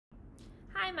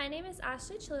Hi, my name is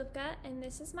Ashley Chalupka, and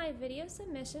this is my video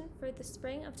submission for the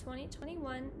spring of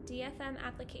 2021 DFM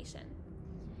application.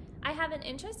 I have an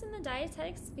interest in the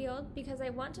dietetics field because I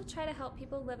want to try to help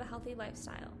people live a healthy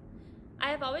lifestyle. I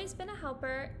have always been a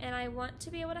helper, and I want to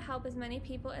be able to help as many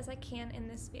people as I can in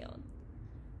this field.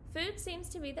 Food seems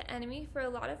to be the enemy for a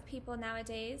lot of people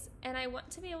nowadays, and I want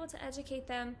to be able to educate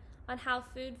them on how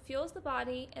food fuels the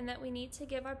body and that we need to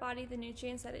give our body the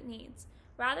nutrients that it needs,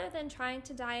 rather than trying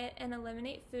to diet and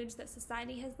eliminate foods that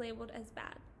society has labeled as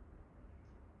bad.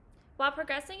 While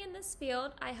progressing in this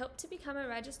field, I hope to become a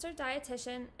registered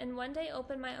dietitian and one day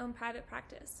open my own private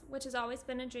practice, which has always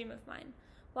been a dream of mine,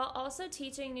 while also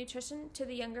teaching nutrition to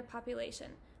the younger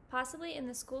population, possibly in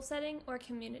the school setting or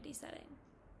community setting.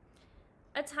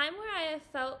 A time where I have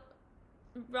felt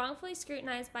wrongfully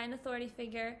scrutinized by an authority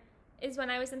figure is when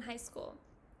I was in high school.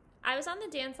 I was on the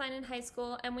dance line in high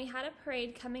school, and we had a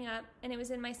parade coming up, and it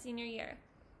was in my senior year.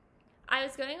 I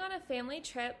was going on a family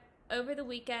trip over the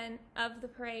weekend of the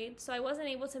parade, so I wasn't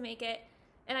able to make it,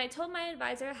 and I told my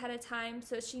advisor ahead of time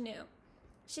so she knew.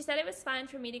 She said it was fine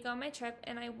for me to go on my trip,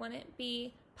 and I wouldn't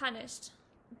be punished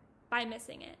by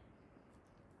missing it.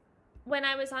 When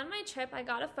I was on my trip, I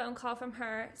got a phone call from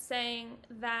her saying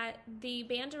that the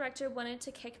band director wanted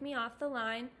to kick me off the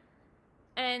line,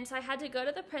 and so I had to go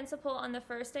to the principal on the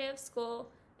first day of school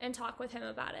and talk with him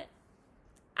about it.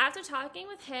 After talking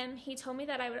with him, he told me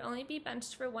that I would only be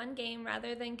benched for one game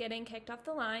rather than getting kicked off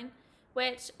the line,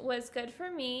 which was good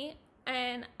for me,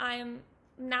 and I'm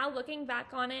now looking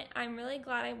back on it, I'm really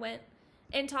glad I went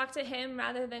and talked to him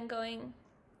rather than going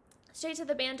straight to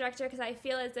the band director, because I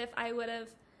feel as if I would have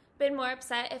been more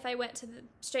upset if I went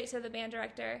straight to the band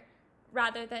director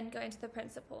rather than going to the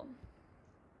principal.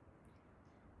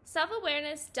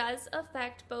 Self-awareness does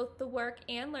affect both the work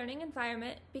and learning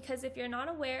environment, because if you're not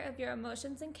aware of your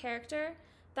emotions and character,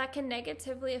 that can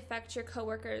negatively affect your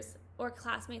coworkers or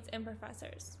classmates and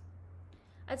professors.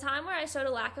 A time where I showed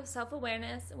a lack of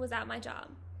self-awareness was at my job.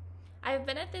 I have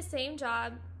been at this same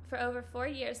job for over 4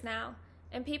 years now,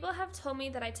 and people have told me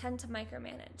that I tend to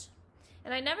micromanage.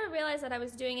 And I never realized that I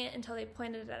was doing it until they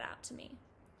pointed it out to me.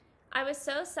 I was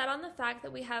so set on the fact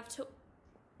that we have to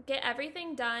get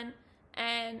everything done,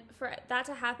 and for that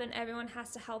to happen, everyone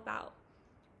has to help out.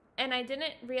 And I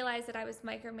didn't realize that I was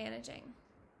micromanaging.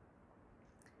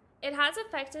 It has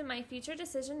affected my future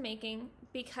decision making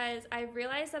because I've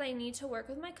realized that I need to work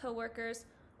with my coworkers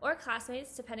or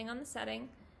classmates, depending on the setting,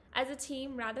 as a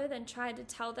team rather than try to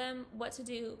tell them what to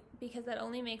do, because that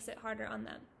only makes it harder on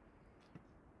them.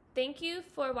 Thank you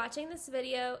for watching this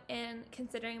video and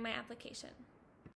considering my application.